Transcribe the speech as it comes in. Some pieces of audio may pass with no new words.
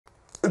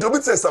It will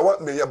be says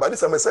what me but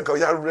this am say ka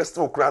you arrest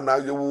o kra na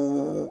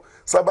you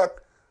sabak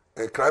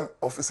crime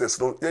officers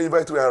no you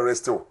invite to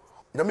arrest o.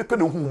 Na me pe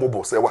no hu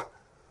mobo say wa.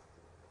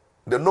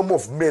 The number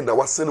of men that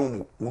was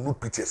sending nude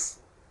pictures.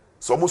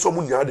 So almost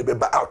someone near the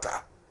baby out.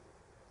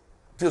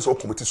 This all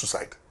committing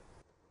suicide.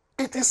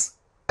 It is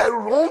a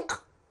wrong,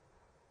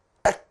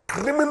 a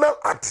criminal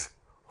act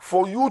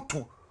for you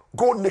to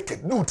go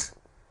naked, nude,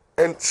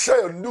 and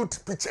share nude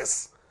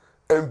pictures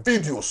and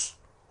videos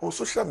on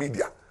social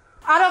media.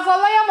 Out of a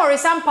lawyer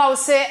Morris Ampaw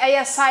say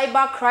a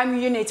cyber crime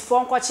unit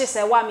for Unquache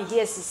Serwaa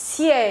Amihere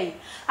CA.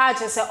 I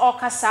just say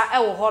Okasa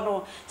ewo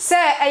hono. Say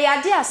a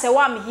yadia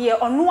Serwaa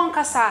Amihere on one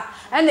kasa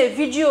and a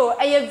video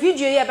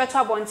ye better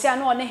abonti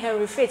and one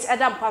Henry Faith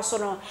Adam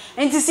Personal.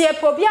 And to see a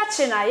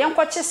pobiachina, young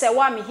Quache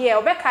Serwaa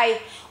Amihere, Obekai,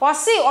 or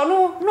see or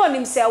no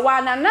nim Serwaa,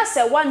 and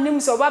Nasa one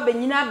nims or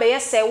Wabenina Beye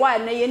Serwaa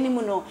and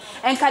Yenimuno.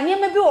 And can you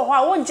maybe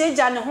or one Jajan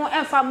and home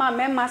and farmer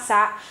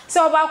memasa.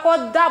 So about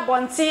what that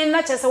bontin,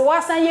 not just a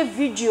wasan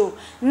video.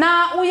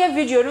 Na uye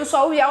video no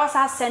so we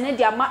awasa send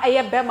dia ma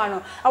eye bema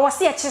no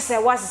awase ye chese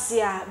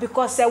wasisia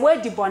because we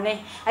di bone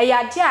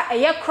eye dia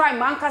eye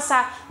crime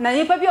ankasa na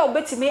nipa bia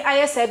obetimi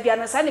aye sa bia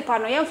no sa nipa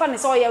no yemfa ne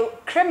so ye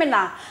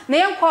criminal na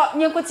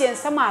yenko tie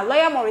nsem a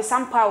lawyer Morris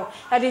Ampaw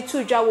ade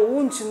tu dwa wo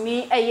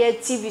wuntumi eye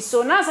TV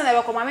so na sa na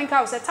be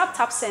komamenka say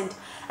tap send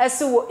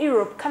as wo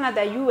Europe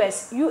Canada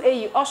US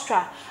UAE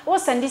Australia wo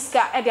send this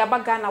ka e dia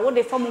baga na wo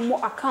de form mo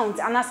account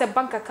anase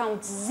bank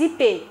account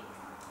Zipay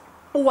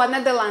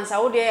Netherlands,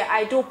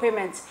 I do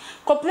payments.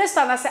 Complete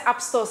stand as app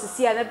stores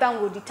see and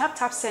download the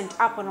tap send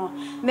app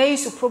on. They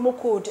use promo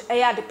code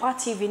the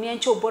party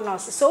financial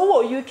bonus.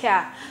 So UK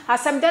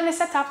has some done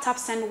set up tap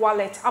send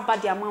wallet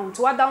about the amount.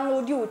 What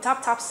download you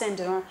tap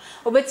send on.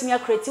 Obet me a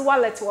creative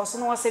wallet was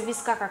no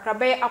service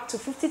kakra up to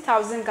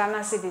 50,000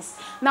 Ghana cedis.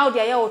 Now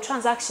there are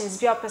transactions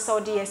via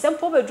person DS. Some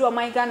probably do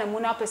my Ghana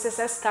muna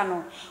PSS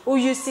scanner. Who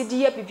you see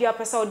the via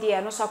person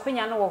DS no so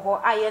apenya no ho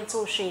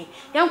ayento she.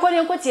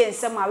 Yanko tie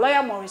nsema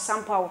lawyer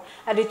Morris Ampaw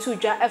at the two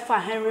jar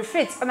efa Henry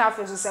Faith and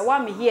after so say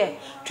Serwaa Amihere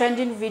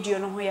trending video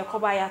no ho ye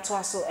koba ya to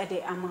aso e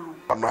de amount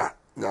ama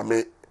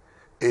nyame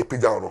e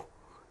pija no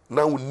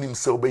na unim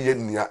se obeye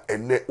nia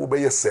ene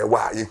obeye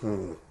Serwaa ye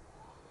hu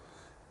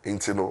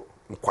enti no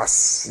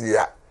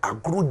nkwasia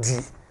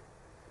agrodi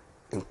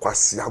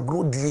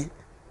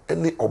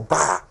ene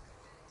oba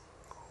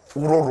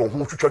uroro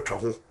hu twetwa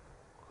ho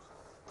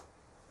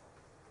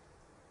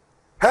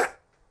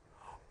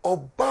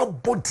oba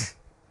body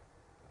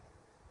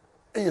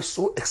is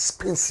so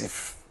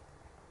expensive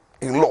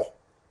in law.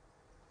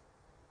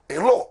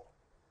 In law,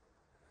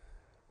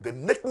 the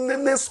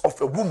nakedness of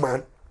a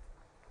woman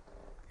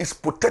is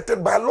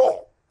protected by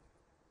law.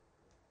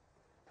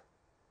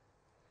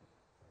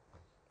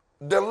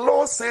 The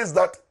law says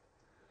that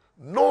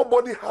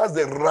nobody has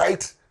the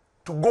right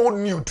to go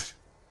nude.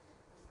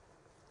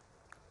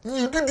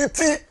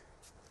 Nudity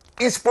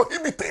is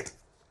prohibited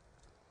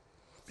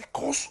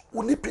because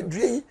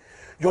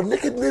your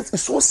nakedness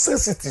is so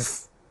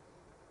sensitive.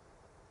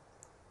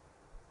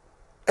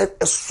 And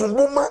a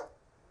sumbuma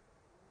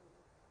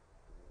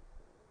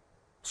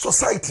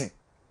society,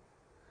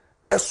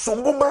 a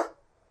sumbuma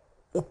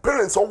who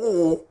parents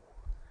or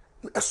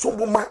a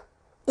sumbuma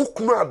who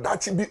can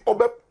that be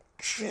obe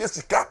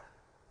shiesika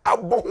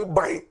abon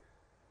by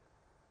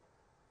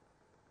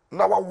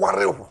now a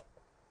warrior.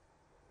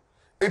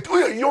 It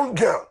was a young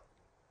girl.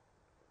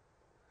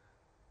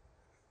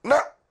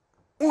 Now,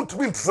 won't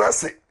be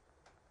interested.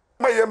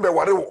 My young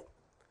warrior.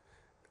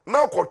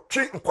 Now, got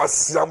cheat and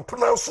quasiam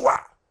pronounce.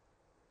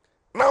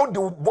 Now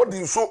the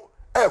body so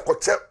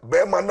koche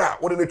be mana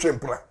what the train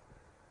plan.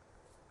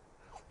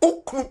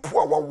 O kupu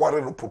a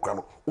waware no program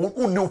no.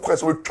 O new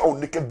kwese we twa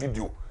naked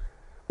video.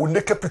 O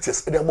naked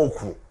pictures e dey ma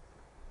oku.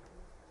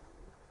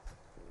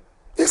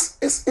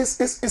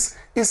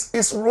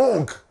 It's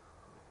wrong.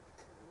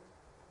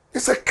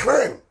 It's a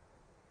crime.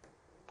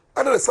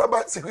 Under the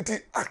Cyber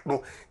Security Act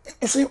no.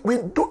 You see we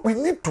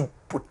need to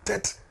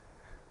protect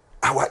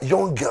our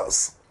young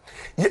girls.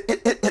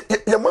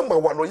 Your mama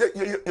one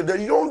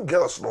the young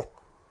girls no.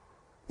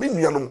 Me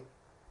nuanom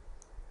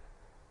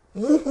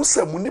mu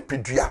se mu ni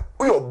pedua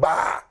o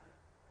ba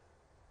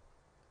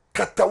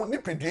kata ni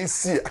pedua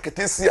si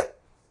aketesia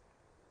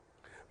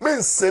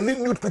men send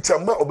nude picture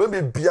ma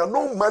obeme bia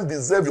no man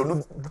deserve your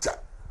nude picture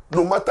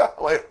no matter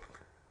why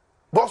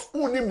boss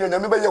who ni nyanya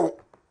me be ye wo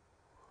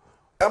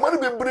e man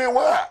be brain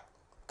wa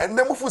and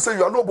them who say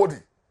you are nobody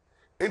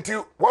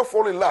until one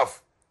fall in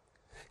love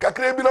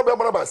kakre bi no be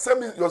maraba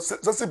send me your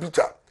sexy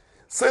picture,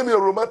 send me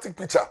your romantic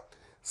picture,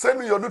 send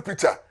me your nude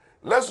picture.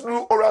 Let's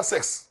do oral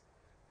sex.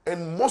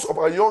 And most of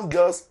our young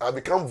girls have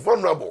become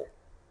vulnerable.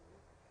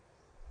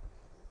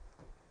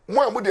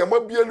 Moi, I'm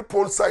be any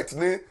porn site,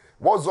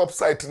 WhatsApp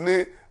site,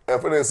 and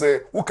when they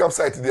say, who come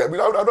site there? I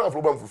don't have a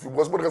problem with you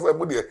because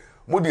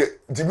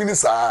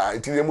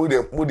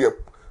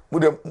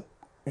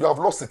you have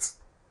lost it.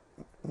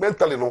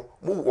 Mentally, no,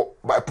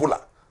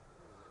 bipolar.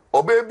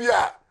 Or baby, you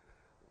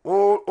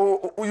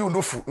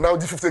know, now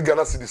the 50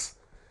 Ghana cedis.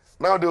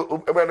 Now the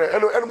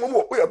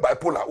we are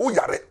bipolar. Who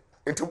yare?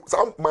 Into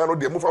some man or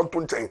the move on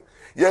to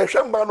yeah,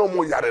 Shamba no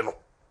more yareno.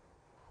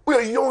 We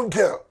are young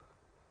girl.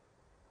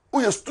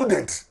 We are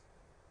student.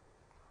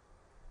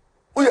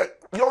 We are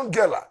young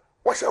girl.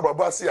 What's your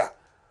babasia?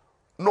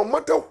 No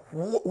matter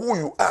who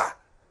you are,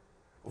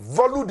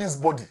 value this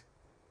body.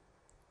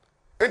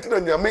 Enti na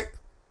nyame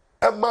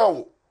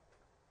emawo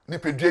ni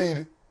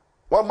pedweyiri.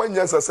 One man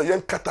yansa say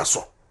yen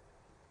kataso.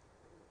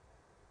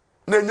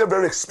 Na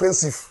very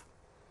expensive.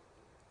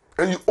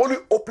 And you only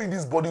open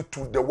this body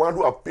to the one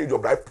who have paid your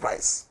bride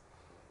price.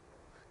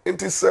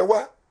 Enti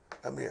Serwaa,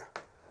 Amihere.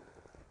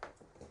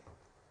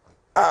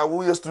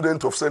 We are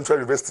student of Central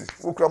University.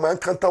 We come and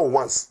encounter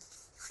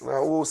once.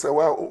 Now we say,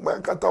 well, my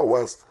encounter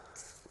once.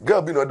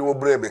 Girl, be not the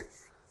brave me.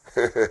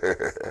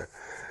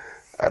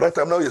 At that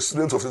time, now you're a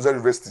student of Central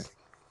University.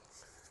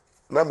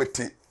 Now me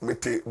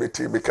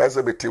because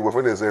me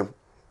when there's a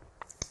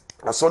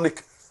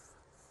Sonic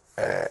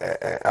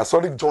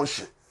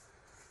Junction.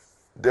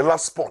 The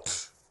last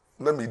spot.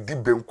 Now me deep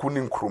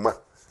Benkuni Nkrumah.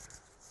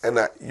 And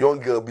a young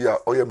girl be a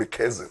oya me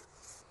cousin.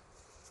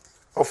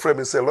 Our friend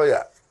me say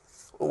lawyer.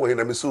 Oh, when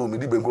I miss you, me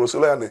di Benkuni so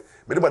lawyer ne.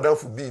 Me di madam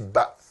for be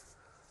back.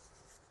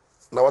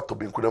 Now what to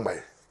Benkuni mai.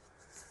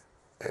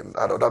 And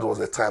that was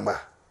the time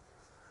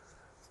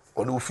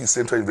on Ufi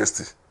Central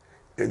University.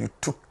 And you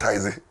took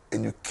ties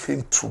and you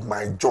came to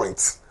my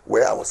joint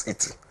where I was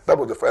eating. That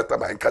was the first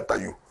time I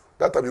encountered you.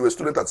 That time you were a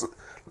student at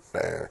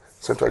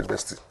Central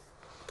University.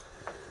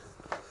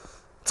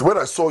 So when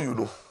I saw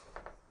you,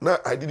 now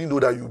I didn't know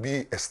that you'd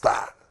be a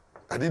star.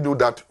 I didn't know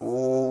that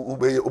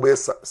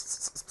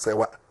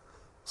Serwaa.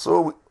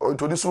 So we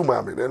introduced you,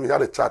 ma'am, and then we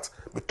had a chat.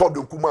 We talked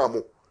to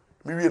Kumamo.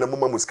 Me and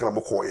Mama was kind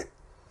of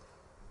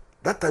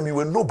that time you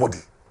were nobody.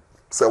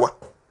 Serwaa,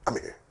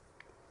 Amihere.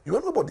 You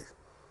were nobody.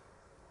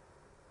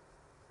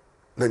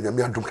 Then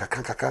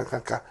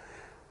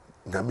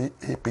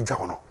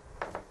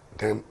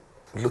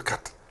look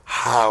at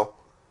how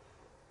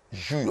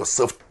you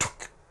yourself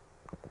took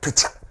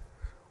picture.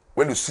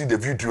 When you see the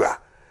video,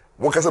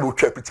 one can say no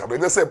picture.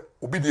 When you say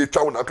obi the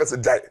chow now can say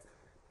die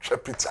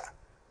picture.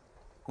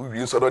 We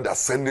use other that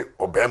sending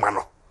Obama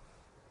no.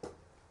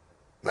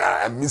 Nah,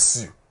 I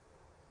miss you.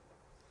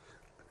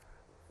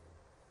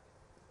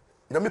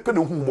 Now me pay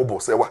no who mobile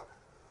Serwaa.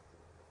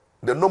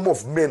 The number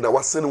of men that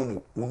was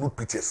sending nude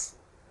pictures.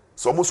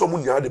 So almost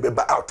someone they be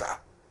out.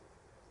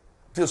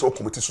 This is all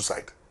committed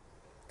suicide.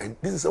 And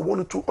this is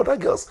one or two other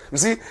girls. You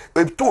see,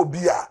 if to be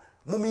a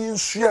mummy in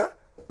share,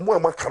 more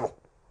macano.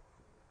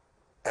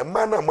 A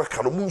man a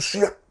macano,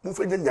 munshia,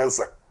 mufenya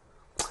nyansa.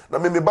 Na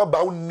me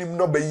baba nim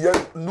no be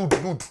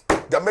nude.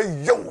 Ya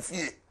me young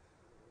fie.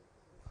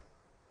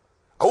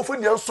 I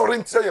often yan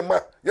sorry tell your ma.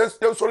 Yes,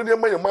 yan sorry your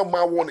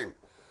ma warning.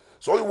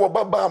 So you were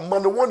baba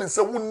man warning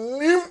say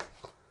nim.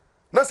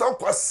 Na some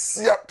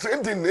kwasia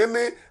trending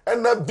any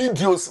and na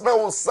videos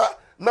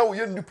now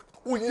you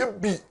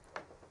be.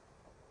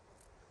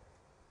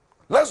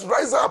 Let's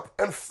rise up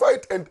and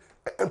fight and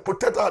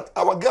protect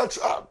our girl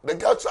child. The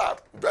girl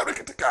child. Very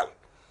critical.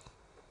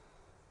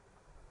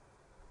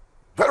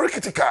 Very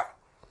critical.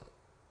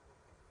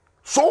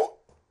 So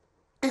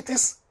it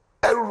is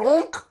a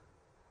wrong,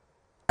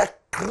 a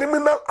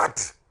criminal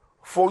act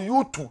for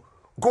you to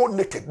go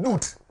naked,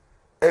 nude,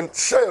 and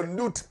share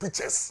nude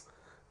pictures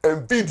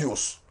and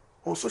videos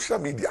on social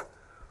media,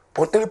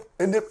 on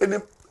any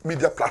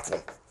media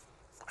platform.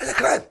 And a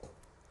crime.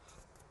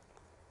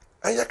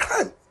 And a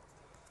crime.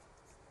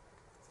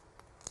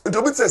 It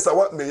will be said,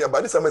 Serwaa, me,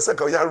 but this is my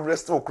second year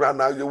arrest or crime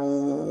now.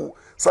 You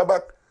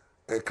Sabak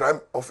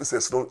crime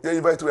officers, no, you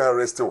invite to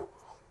arrest you.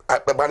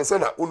 But I say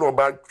that uno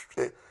bad,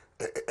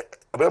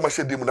 very much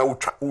them now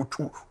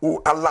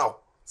who allow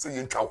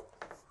saying chow.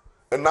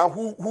 And now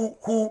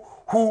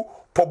who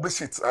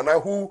publish it and now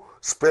who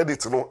spread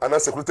it, you know, and I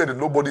secretary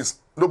nobody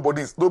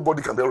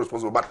can be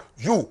responsible, but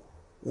you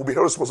will be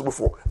responsible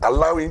for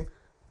allowing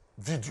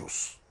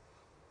videos.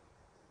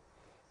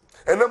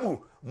 And then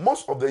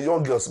most of the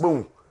young girls,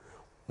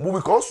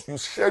 because you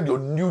shared your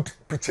nude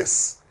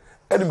pictures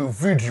and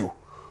video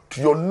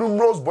to your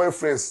numerous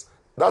boyfriends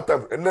that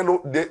time, and then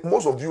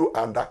most of you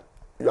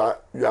you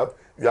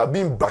are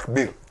being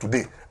blackmailed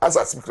today. As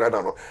I speak right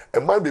now, a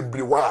man be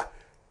briwa,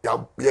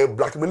 you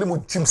blackmailing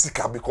with Jim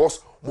Sika because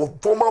my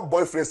former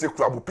boyfriends say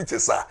club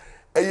pictures are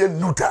a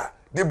nuda.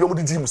 They be able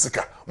to Jim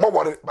Sika. My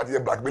worry, but you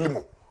blackmailing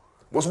mo.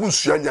 Was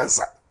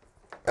Mushanyansa.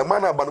 A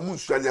man about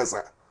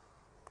Mushanyansa.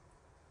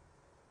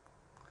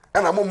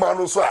 And I'm a man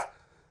also.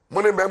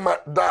 Money member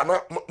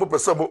Dana mo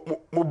person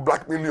mo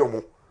blackmail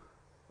mo.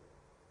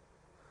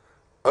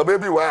 A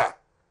baby wa.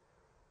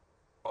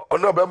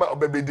 Ono be ma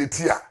baby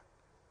detia.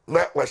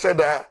 Na wa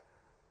sheda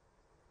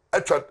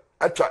acha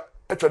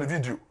the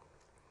video.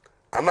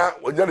 Ana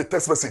we get the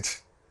text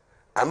message.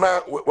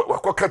 Ana we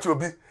ko catch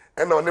obi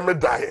and na oni me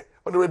die.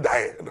 Oni we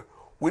die.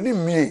 We ni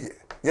mie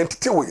ye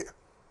ntete wo ye.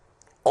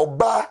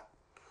 Oba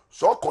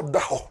so koda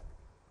ho.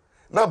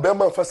 Na be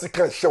ma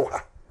fasika hye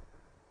ha.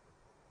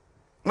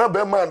 Na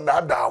bema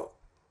na dawo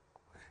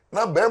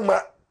na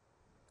bema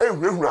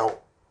ehwehura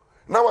ho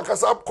na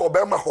wakasa ko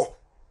bema ho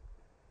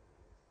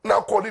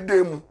na ko di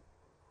dem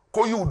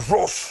ko you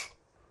dross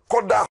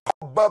koda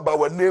baba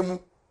wa name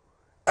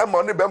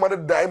ema ne be ma ne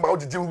dai ma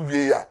ogije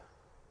wie ya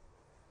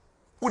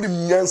uni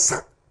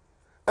nyansa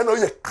and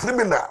you're a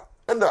criminal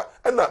and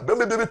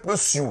baby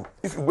pursue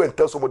if you go and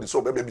tell somebody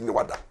so baby be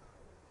wada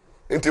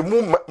enti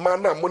mu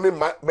mana mo ne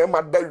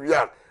ma da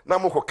wi na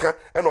mo koka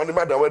and on the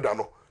matter weda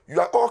no you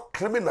are all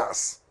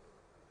criminals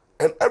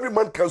and every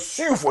man can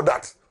sue you for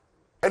that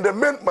and the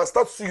men must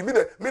start sue me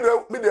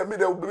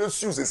the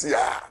sue say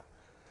ya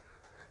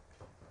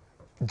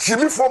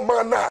Jimmy for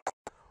mana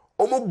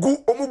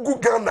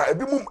omugu Ghana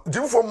ebi mu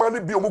Jimmy for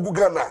man bi omugu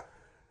Ghana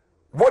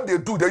what they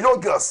do the young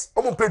girls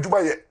omu pay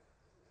juma ye.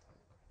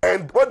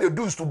 And what they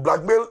do is to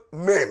blackmail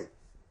men,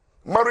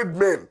 married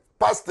men,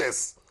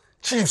 pastors,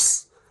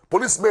 chiefs,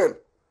 policemen,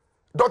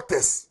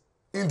 doctors,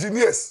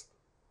 engineers.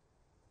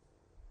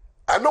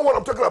 I know what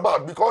I'm talking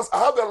about because I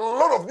have a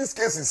lot of these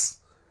cases.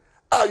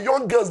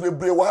 Young girls they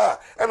brewa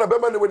and a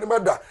bema when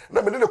mother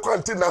na me ne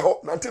quarantine na ho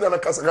na antina na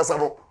kasa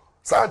no.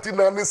 Sa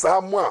antina ni sa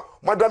mo a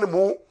madane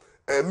mo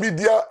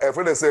media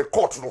friend say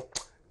court no.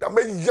 Da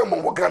me yam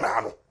mo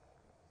Ghana no.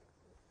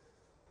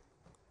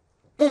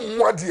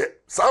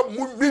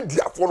 Some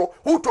media for no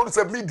who told us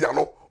media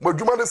no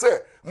madwuma say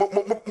mo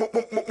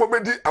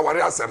bedi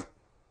aware asem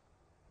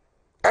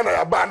and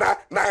I abana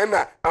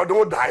na I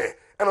don't die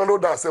and I know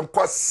that some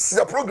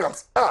kwasia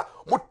programs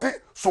muti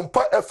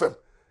Sumpa FM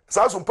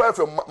sa Sumpa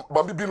FM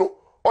bambi no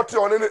oti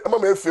on ne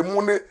mama FM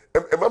mu ne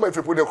mama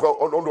FM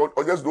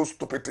on just those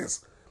stupid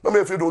things mama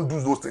FM don't do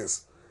those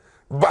things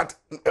but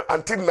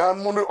until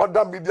now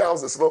other media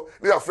houses no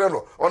they are friend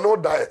no on no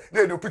die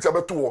they do picture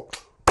beto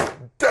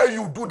dare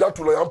you do that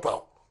to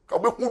Ampaw?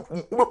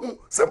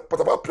 Se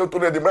pataba plato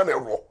de man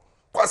ero.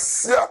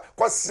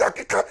 Kwasia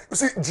kika. You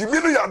see, Jimmy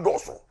no ya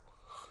doso.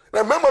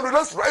 Now remember,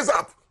 let's rise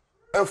up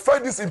and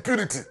fight this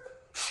impunity,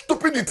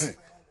 stupidity.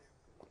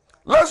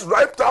 Let's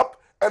rise up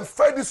and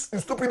fight this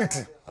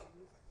stupidity.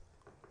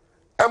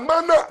 And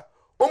mana,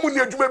 omu ni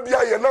adwuma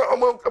bia ye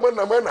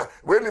na mana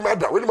when ni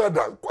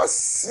madam.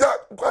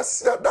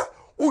 Kwasia da.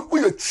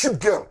 Who a cheap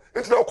girl.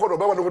 It's now called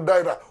about when we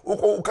die da.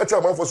 Who catch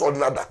a man for so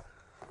nada.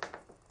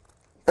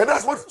 And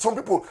that's what some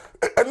people,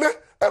 and then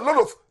a lot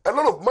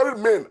of married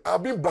men are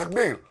being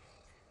blackmailed.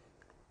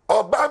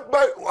 Or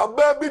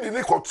baby the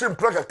need to trim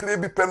plug a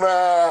creepy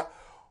penna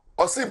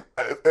or see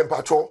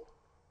Empacho,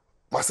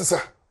 my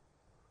sister,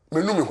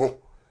 Menumi home,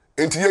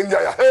 into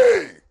Yenjaya,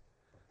 hey,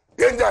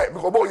 Yenjaya,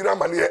 because boy, you're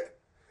money,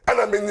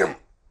 and I mean him.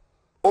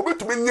 Obi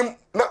to mean him,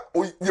 not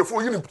your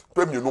full unit,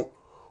 you know,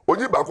 or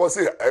you back or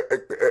say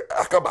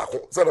a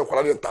cabacco, said a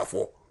quality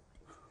tafo.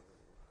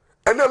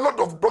 And a lot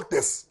of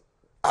doctors.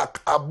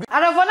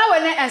 Aravona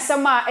wene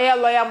ensema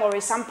lawyer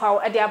Maurice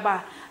Ampaw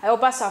ediaba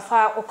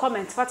obasafa o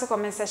comment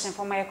comment section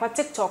for my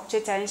TikTok,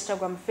 Twitter,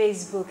 Instagram,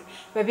 Facebook,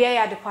 baby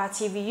ya the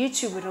party TV,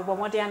 YouTube no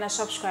bomode ana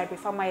subscribe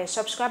for my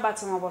subscribe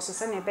button oboso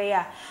se ne be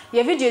ya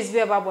your videos be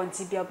about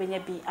bonti bi obenya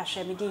bi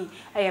ahwemidi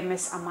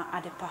Miss Ama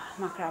Adepa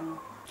makramo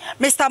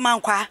Mr.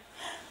 Mankwa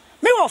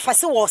me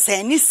ofase wo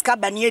se ni ska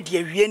bane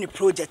de awie ni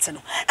project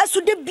no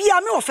eso de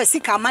bia me ofase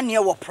ka mane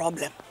wo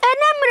problem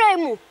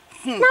enemremu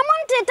na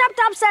monte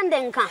tap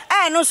sending kan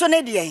no so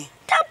ne de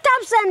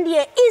tap send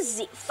here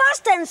easy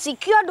fast and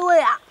secured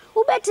way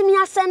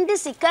ubetimi send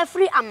this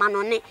free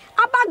amanone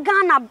aba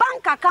Ghana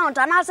bank account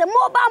and as a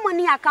mobile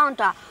money account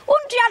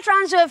untia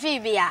transfer fee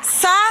bia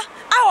sa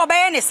awo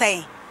be ne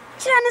say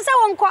kire ne se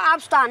won ko App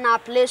Store na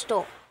Play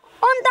Store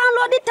on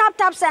download the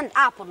tap send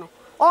app no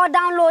or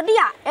download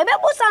ya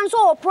ebebusa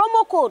nso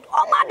promo code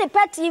o ma de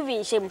pet TV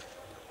nshim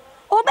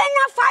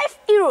obenya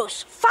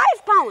 €5,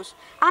 £5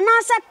 and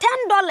answer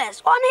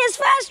 $10 on his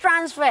first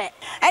transfer.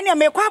 And you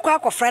make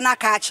kwa friend na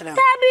catch them.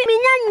 Tabi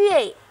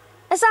minyanwie.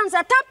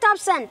 Esanse tap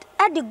send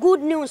at the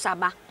good news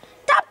aba.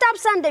 Tap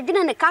send the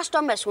gina the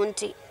customers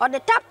wonti or the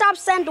tap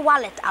send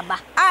wallet aba.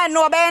 I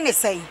know be any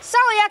say. So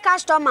your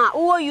customer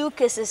who you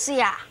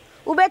kesisia.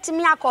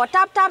 Ubetimi akọ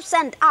tap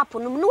send app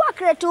no no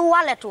create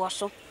wallet wo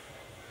so.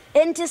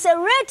 Enti se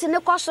rate ne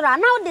kosora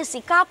now the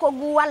sika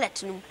kogu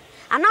wallet no.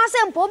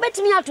 Anase mpo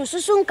betimi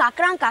atususu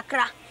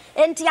nkakra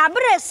enti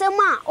abre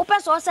sema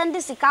opeso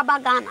send sika ba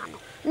Ghana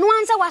no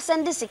anse wa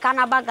send sika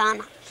na ba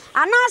Ghana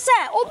anase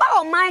oba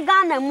o my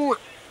Ghana mu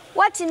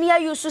watimi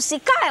use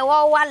sika e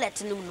wo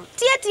wallet no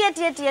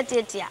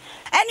tie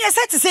and you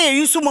said to say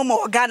you use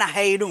momo Ghana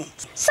hayiru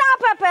sa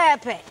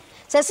pepepe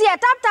se si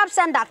tap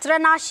send that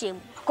trainer shim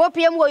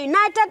kopiem wo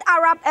United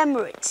Arab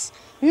Emirates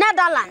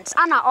Netherlands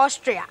and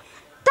Austria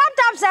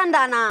tap send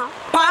na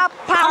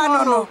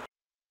papa no